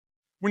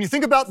When you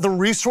think about the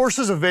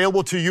resources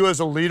available to you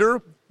as a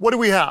leader, what do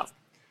we have?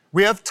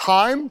 We have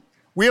time,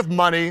 we have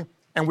money,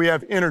 and we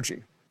have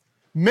energy.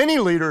 Many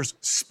leaders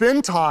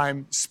spend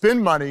time,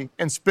 spend money,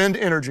 and spend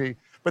energy,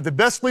 but the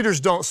best leaders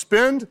don't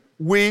spend,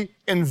 we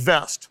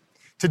invest.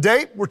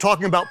 Today, we're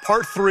talking about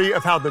part 3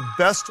 of how the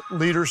best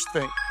leaders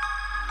think.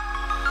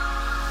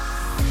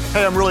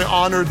 Hey, I'm really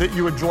honored that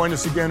you would join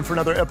us again for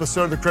another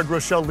episode of the Craig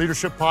Groeschel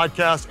Leadership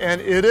Podcast, and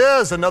it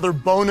is another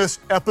bonus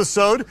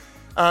episode.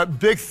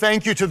 Big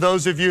thank you to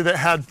those of you that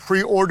had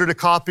pre-ordered a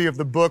copy of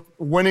the book,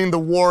 Winning the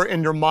War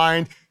in Your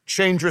Mind,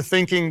 Change Your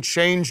Thinking,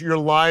 Change Your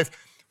Life.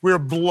 We're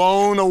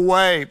blown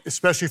away,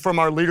 especially from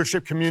our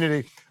leadership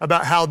community,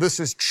 about how this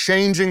is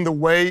changing the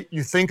way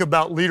you think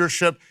about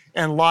leadership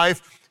and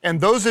life.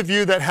 And those of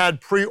you that had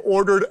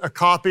pre-ordered a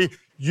copy,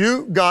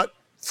 you got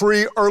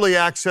free early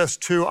access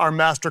to our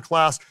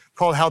masterclass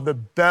called How the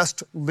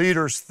Best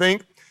Leaders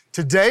Think.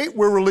 Today,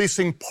 we're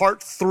releasing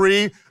part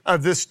 3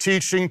 of this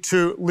teaching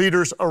to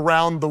leaders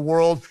around the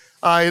world.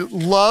 I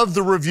love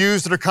the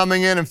reviews that are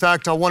coming in. In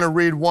fact, I want to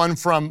read one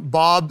from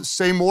Bob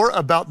Seymour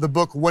about the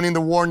book, Winning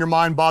the War in Your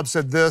Mind. Bob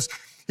said this.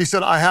 He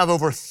said, I have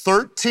over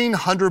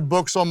 1,300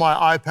 books on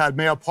my iPad.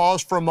 May I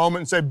pause for a moment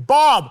and say,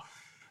 Bob,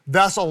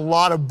 that's a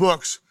lot of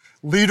books.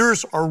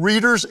 Leaders are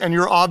readers, and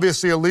you're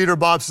obviously a leader.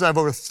 Bob says, I have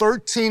over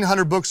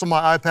 1,300 books on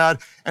my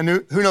iPad, and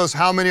who knows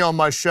how many on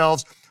my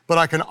shelves. But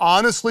I can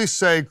honestly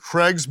say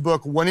Craig's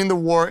book, Winning the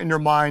War in Your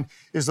Mind,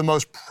 is the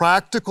most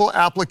practical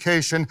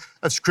application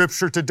of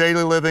Scripture to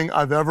daily living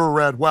I've ever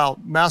read. Wow,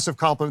 massive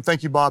compliment.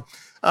 Thank you, Bob.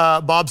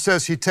 Bob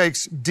says he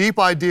takes deep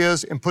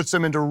ideas and puts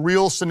them into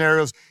real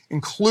scenarios,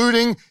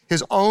 including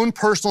his own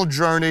personal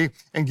journey,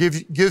 and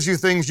gives you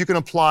things you can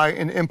apply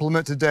and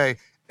implement today.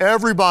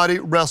 Everybody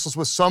wrestles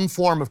with some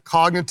form of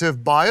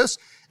cognitive bias,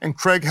 and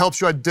Craig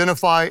helps you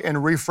identify and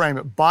reframe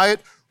it. Buy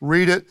it,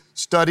 read it,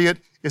 study it.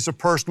 It's a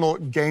personal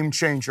game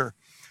changer.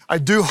 I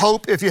do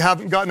hope, if you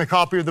haven't gotten a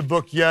copy of the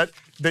book yet,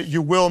 that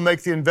you will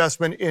make the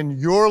investment in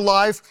your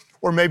life,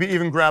 or maybe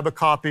even grab a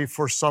copy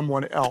for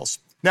someone else.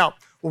 Now,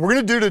 what we're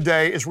going to do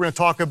today is we're going to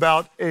talk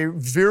about a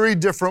very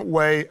different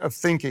way of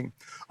thinking.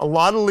 A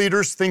lot of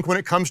leaders think when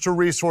it comes to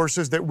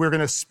resources that we're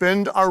going to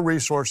spend our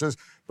resources,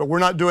 but we're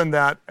not doing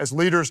that. As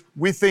leaders,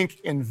 we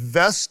think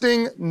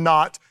investing,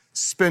 not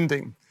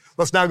spending.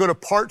 Let's now go to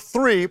part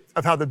 3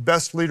 of how the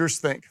best leaders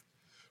think.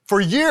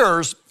 For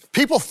years,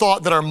 people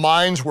thought that our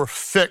minds were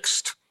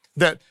fixed,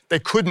 that they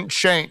couldn't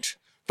change.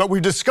 But we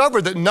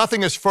discovered that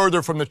nothing is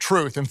further from the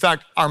truth. In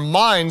fact, our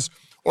minds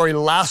are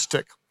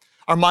elastic.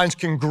 Our minds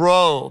can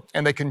grow,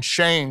 and they can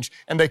change,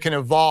 and they can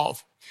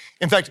evolve.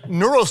 In fact,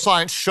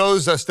 neuroscience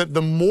shows us that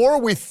the more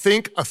we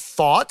think a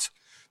thought,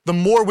 the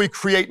more we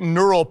create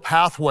neural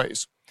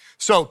pathways.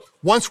 So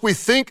once we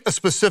think a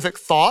specific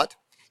thought,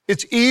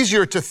 it's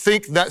easier to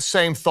think that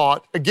same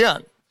thought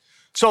again.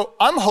 So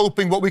I'm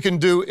hoping what we can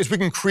do is we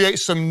can create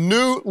some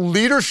new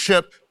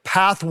leadership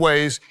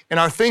pathways in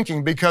our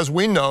thinking, because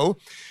we know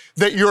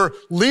that your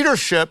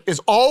leadership is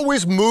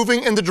always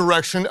moving in the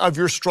direction of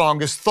your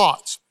strongest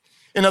thoughts.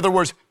 In other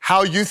words,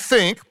 how you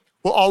think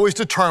will always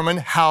determine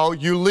how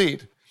you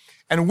lead.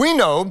 And we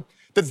know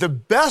that the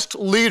best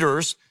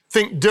leaders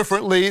think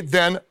differently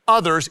than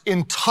others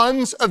in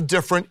tons of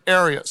different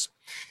areas.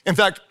 In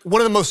fact, one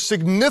of the most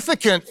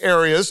significant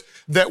areas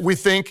that we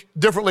think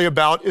differently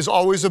about is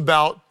always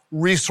about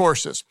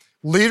resources.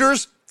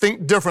 Leaders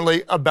think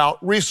differently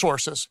about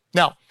resources.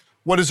 Now,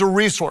 what is a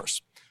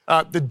resource?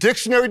 The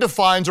dictionary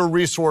defines a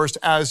resource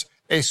as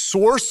a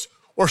source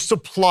or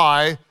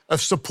supply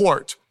of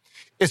support.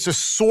 It's a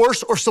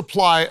source or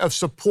supply of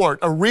support.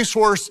 A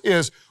resource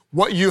is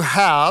what you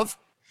have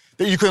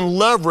that you can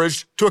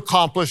leverage to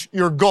accomplish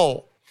your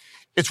goal.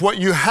 It's what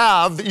you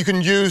have that you can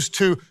use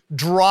to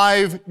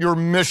drive your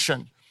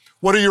mission.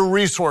 What are your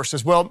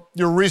resources? Well,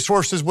 your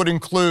resources would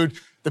include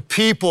the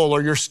people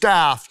or your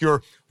staff,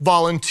 your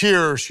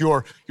volunteers,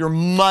 your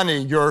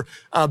money, your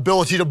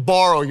ability to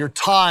borrow, your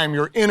time,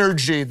 your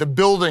energy, the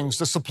buildings,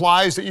 the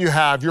supplies that you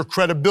have, your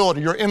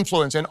credibility, your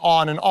influence, and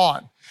on and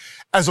on.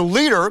 As a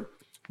leader,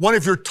 one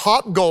of your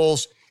top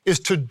goals is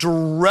to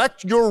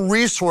direct your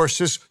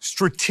resources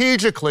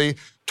strategically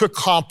to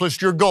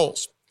accomplish your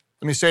goals.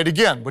 Let me say it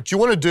again. What you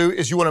want to do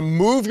is you want to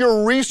move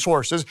your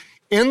resources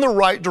in the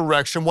right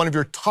direction. One of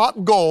your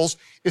top goals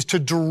is to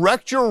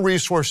direct your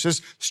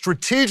resources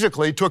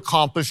strategically to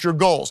accomplish your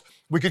goals.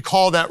 We could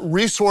call that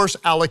resource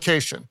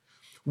allocation.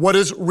 What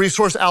is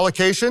resource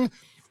allocation?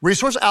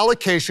 Resource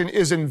allocation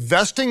is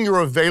investing your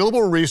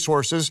available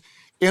resources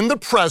in the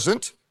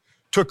present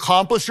to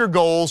accomplish your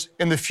goals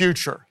in the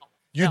future.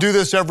 You do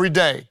this every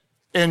day.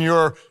 In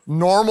your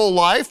normal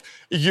life,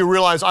 you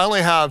realize I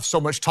only have so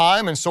much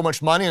time and so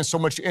much money and so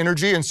much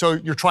energy, and so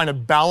you're trying to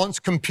balance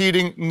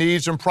competing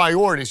needs and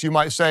priorities. You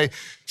might say,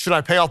 should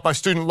I pay off my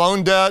student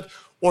loan debt,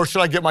 or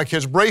should I get my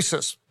kids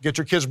braces? Get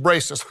your kids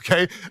braces,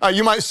 okay?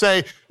 You might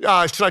say,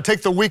 should I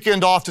take the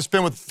weekend off to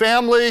spend with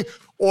family,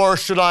 or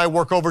should I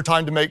work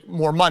overtime to make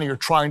more money? You're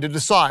trying to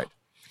decide.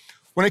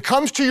 When it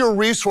comes to your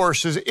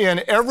resources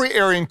in every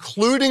area,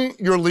 including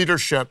your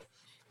leadership,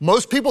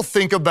 most people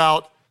think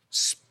about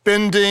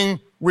spending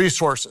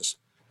resources,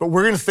 but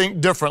we're going to think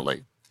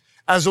differently.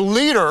 As a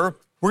leader,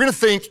 we're going to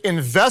think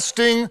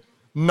investing,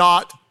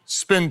 not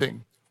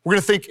spending. We're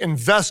going to think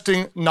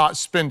investing, not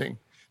spending.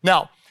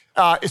 Now,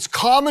 it's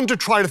common to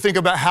try to think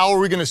about how are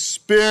we going to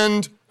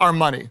spend our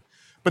money,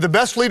 but the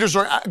best leaders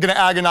are going to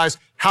agonize,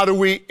 how do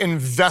we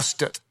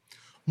invest it?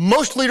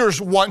 Most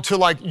leaders want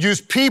to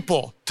use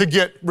people to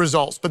get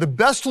results, but the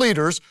best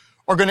leaders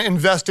are going to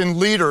invest in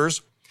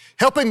leaders,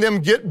 helping them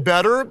get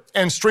better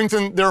and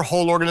strengthen their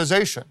whole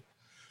organization.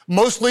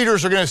 Most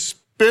leaders are going to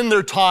spend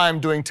their time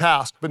doing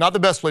tasks, but not the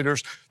best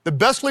leaders. The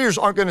best leaders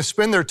aren't going to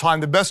spend their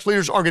time. The best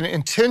leaders are going to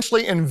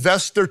intentionally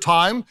invest their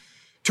time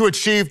to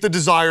achieve the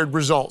desired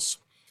results.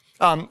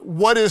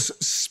 What is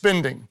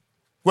spending?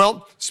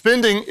 Well,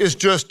 spending is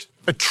just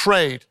a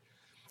trade.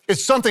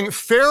 It's something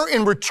fair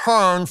in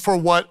return for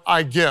what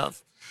I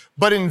give.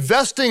 But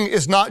investing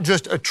is not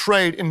just a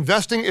trade.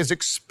 Investing is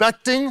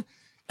expecting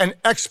an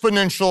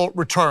exponential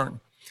return.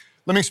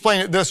 Let me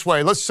explain it this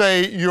way. Let's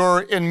say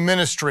you're in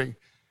ministry.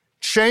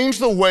 Change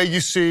the way you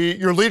see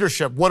your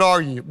leadership. What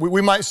are you?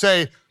 We might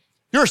say,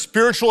 you're a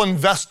spiritual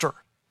investor.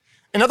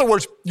 In other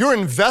words, you're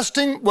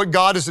investing what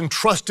God has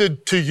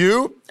entrusted to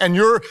you, and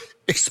you're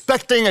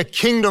expecting a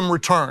kingdom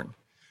return.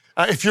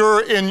 If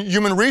you're in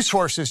human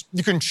resources,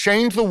 you can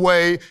change the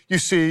way you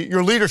see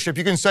your leadership.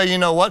 You can say, you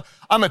know what?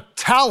 I'm a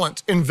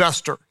talent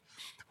investor.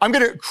 I'm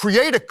going to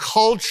create a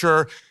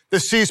culture that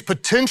sees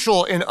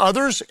potential in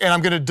others, and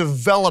I'm going to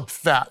develop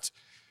that.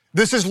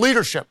 This is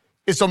leadership.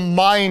 It's a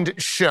mind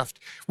shift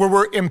where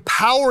we're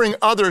empowering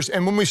others.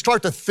 And when we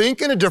start to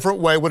think in a different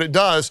way, what it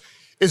does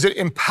is it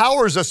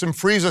empowers us and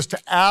frees us to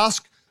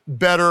ask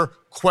better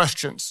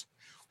questions.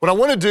 What I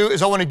want to do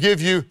is I want to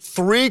give you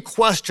 3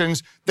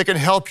 questions that can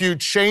help you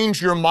change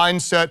your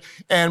mindset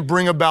and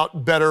bring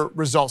about better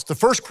results. The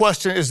first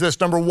question is this.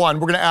 Number 1,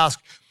 we're going to ask,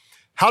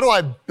 how do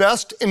I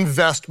best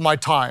invest my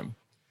time?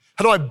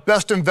 How do I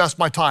best invest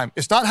my time?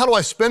 It's not how do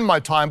I spend my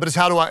time, but it's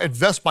how do I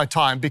invest my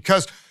time?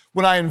 Because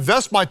when I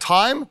invest my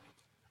time,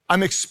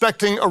 I'm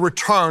expecting a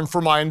return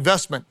for my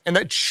investment. And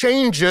that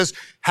changes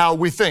how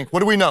we think.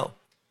 What do we know?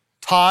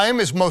 Time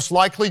is most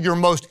likely your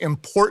most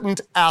important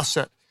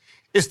asset.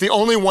 It's the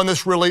only one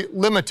that's really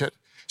limited.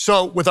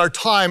 So with our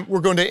time,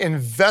 we're going to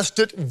invest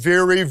it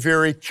very,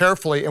 very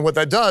carefully. And what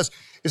that does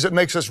is it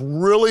makes us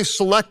really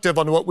selective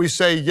on what we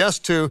say yes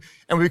to,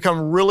 and we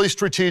become really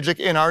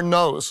strategic in our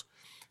no's.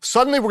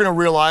 Suddenly, we're going to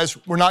realize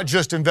we're not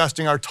just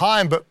investing our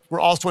time, but we're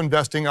also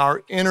investing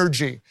our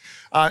energy.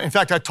 In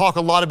fact, I talk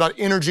a lot about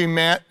energy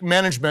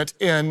management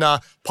in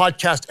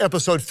podcast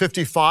episode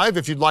 55,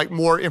 if you'd like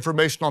more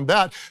information on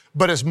that.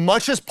 But as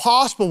much as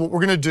possible, what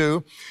we're going to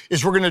do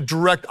is we're going to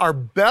direct our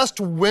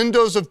best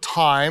windows of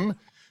time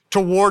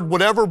toward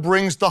whatever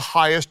brings the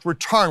highest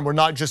return. We're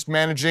not just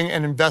managing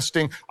and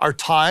investing our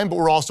time, but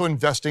we're also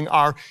investing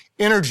our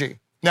energy.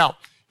 Now,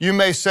 you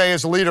may say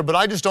as a leader, but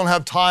I just don't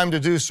have time to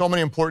do so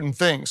many important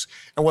things.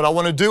 And what I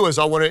want to do is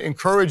I want to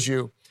encourage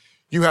you.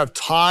 You have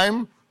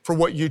time for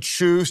what you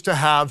choose to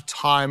have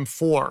time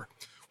for.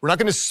 We're not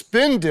going to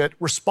spend it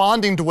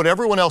responding to what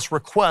everyone else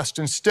requests.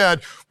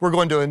 Instead, we're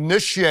going to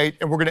initiate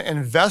and we're going to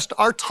invest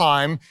our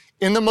time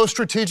in the most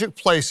strategic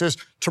places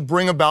to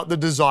bring about the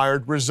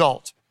desired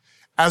result.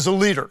 As a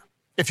leader,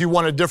 if you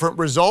want a different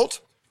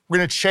result, we're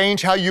going to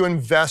change how you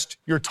invest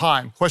your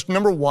time. Question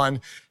number 1,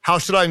 how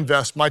should I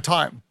invest my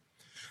time?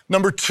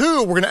 Number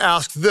 2, we're going to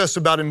ask this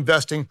about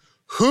investing.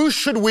 Who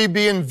should we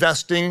be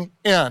investing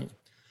in?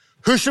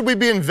 Who should we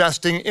be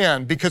investing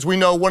in? Because we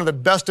know one of the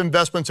best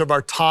investments of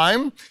our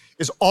time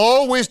is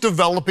always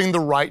developing the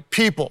right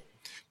people.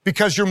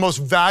 Because your most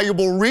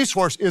valuable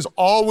resource is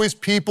always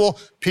people,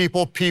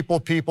 people,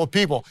 people, people,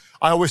 people.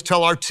 I always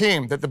tell our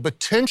team that the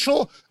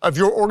potential of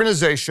your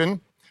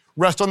organization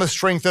rests on the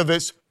strength of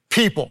its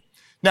people.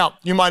 Now,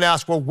 you might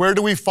ask, well, where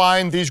do we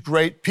find these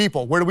great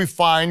people? Where do we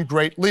find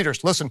great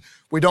leaders? Listen,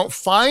 we don't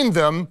find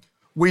them,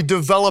 we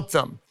develop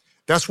them.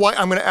 That's why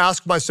I'm going to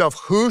ask myself,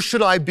 who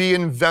should I be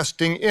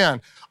investing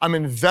in? I'm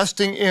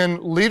investing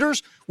in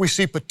leaders. We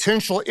see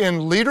potential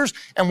in leaders.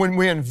 And when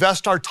we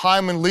invest our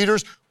time in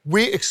leaders,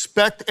 we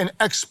expect an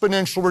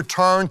exponential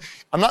return.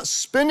 I'm not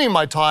spending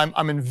my time,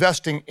 I'm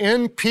investing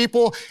in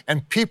people,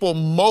 and people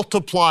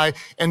multiply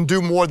and do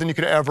more than you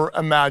could ever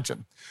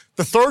imagine.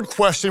 The third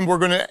question we're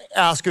going to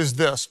ask is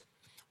this: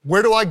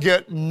 where do I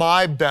get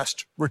my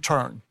best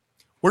return?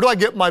 Where do I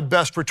get my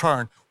best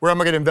return? Where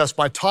am I going to invest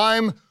my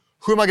time?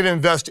 Who am I going to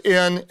invest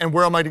in? And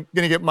where am I going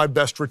to get my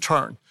best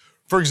return?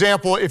 For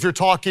example, if you're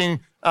talking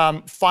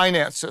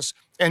finances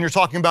and you're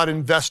talking about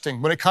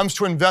investing, when it comes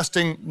to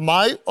investing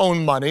my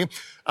own money,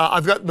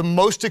 I've got the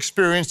most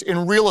experience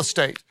in real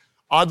estate.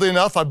 Oddly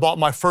enough, I bought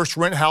my first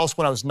rent house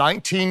when I was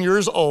 19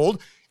 years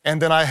old,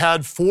 and then I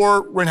had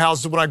 4 rent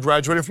houses when I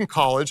graduated from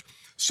college.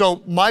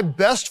 So my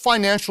best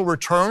financial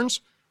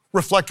returns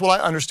reflect what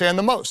I understand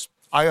the most.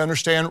 I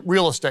understand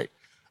real estate.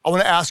 I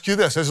want to ask you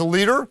this, as a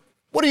leader,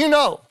 what do you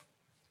know?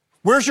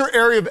 Where's your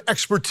area of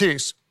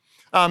expertise?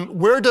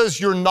 Where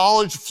does your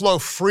knowledge flow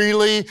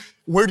freely?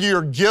 Where do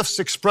your gifts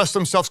express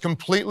themselves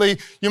completely?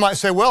 You might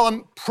say, well,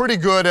 I'm pretty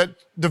good at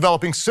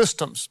developing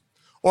systems,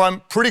 or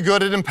I'm pretty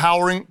good at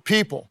empowering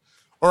people,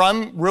 or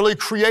I'm really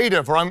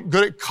creative, or I'm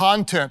good at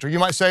content, or you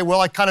might say,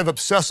 well, I kind of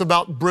obsess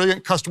about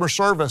brilliant customer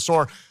service,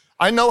 or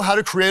I know how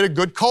to create a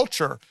good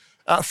culture.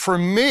 For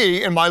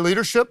me, in my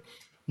leadership,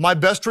 my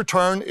best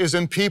return is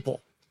in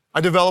people.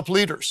 I develop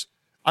leaders.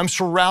 I'm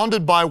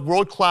surrounded by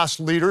world-class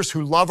leaders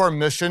who love our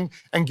mission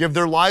and give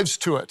their lives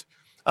to it.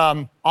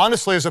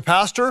 Honestly, as a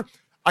pastor,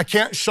 I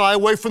can't shy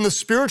away from the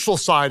spiritual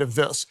side of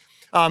this.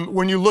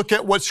 When you look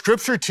at what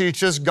Scripture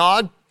teaches,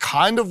 God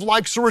kind of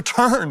likes a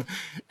return.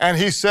 And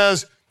he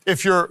says,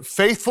 if you're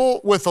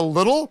faithful with a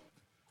little,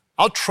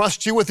 I'll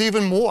trust you with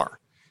even more.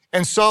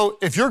 And so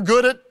if you're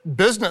good at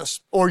business,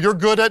 or you're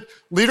good at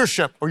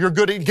leadership, or you're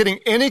good at getting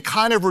any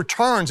kind of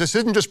returns, this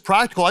isn't just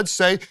practical, I'd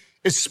say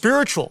it's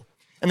spiritual.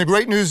 And the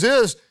great news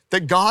is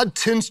that God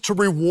tends to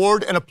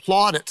reward and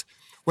applaud it.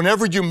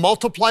 Whenever you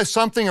multiply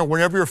something or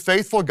whenever you're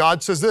faithful,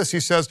 God says this, he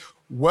says,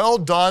 well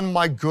done,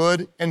 my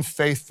good and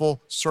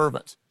faithful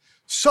servant.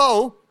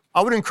 So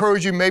I would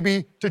encourage you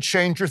maybe to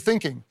change your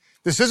thinking.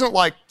 This isn't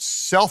like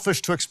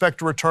selfish to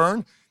expect a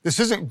return. This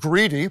isn't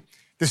greedy.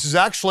 This is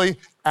actually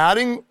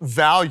adding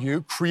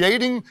value,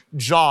 creating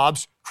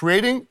jobs,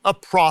 creating a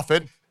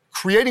profit,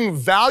 creating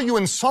value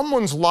in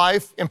someone's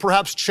life, and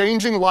perhaps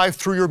changing life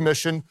through your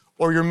mission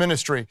or your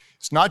ministry.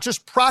 It's not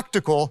just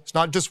practical, it's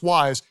not just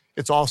wise,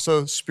 it's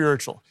also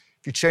spiritual.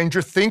 If you change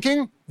your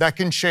thinking, that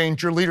can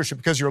change your leadership,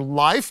 because your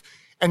life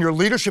and your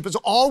leadership is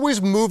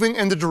always moving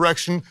in the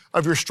direction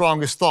of your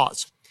strongest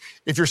thoughts.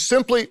 If you're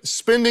simply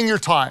spending your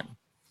time,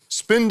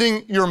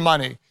 spending your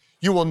money,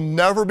 you will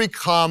never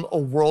become a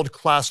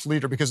world-class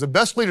leader, because the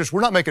best leaders,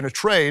 we're not making a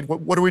trade.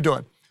 What are we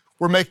doing?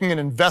 We're making an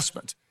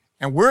investment,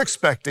 and we're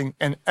expecting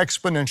an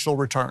exponential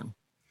return.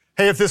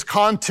 Hey, if this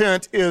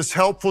content is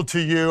helpful to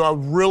you, I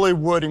really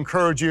would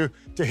encourage you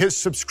to hit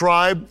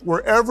subscribe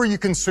wherever you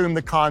consume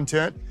the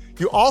content.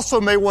 You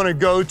also may want to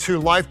go to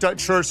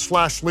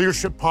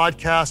life.church/leadership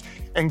podcast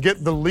and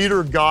get the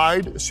leader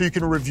guide so you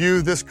can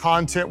review this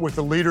content with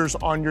the leaders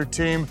on your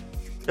team.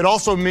 It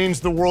also means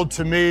the world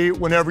to me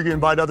whenever you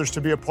invite others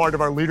to be a part of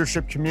our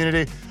leadership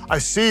community. I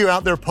see you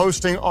out there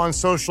posting on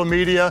social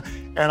media,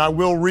 and I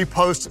will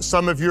repost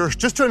some of yours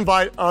just to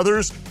invite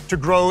others to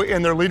grow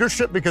in their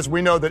leadership, because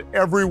we know that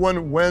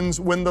everyone wins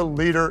when the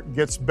leader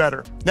gets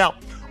better. Now,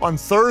 on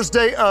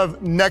Thursday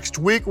of next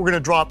week, we're going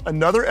to drop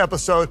another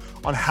episode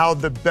on how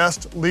the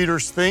best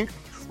leaders think.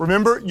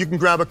 Remember, you can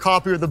grab a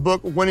copy of the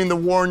book, Winning the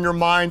War in Your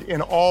Mind,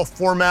 in all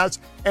formats,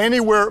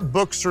 anywhere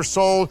books are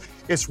sold.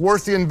 It's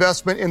worth the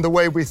investment in the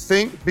way we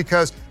think,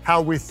 because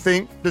how we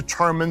think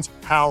determines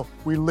how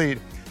we lead.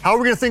 How are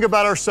we going to think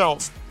about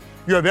ourselves?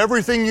 You have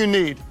everything you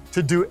need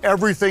to do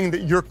everything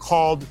that you're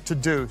called to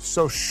do.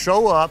 So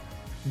show up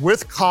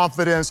with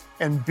confidence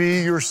and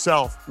be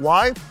yourself.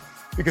 Why?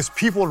 Because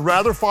people would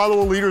rather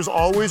follow a leader who's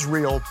always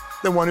real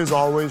than one who's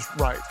always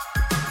right.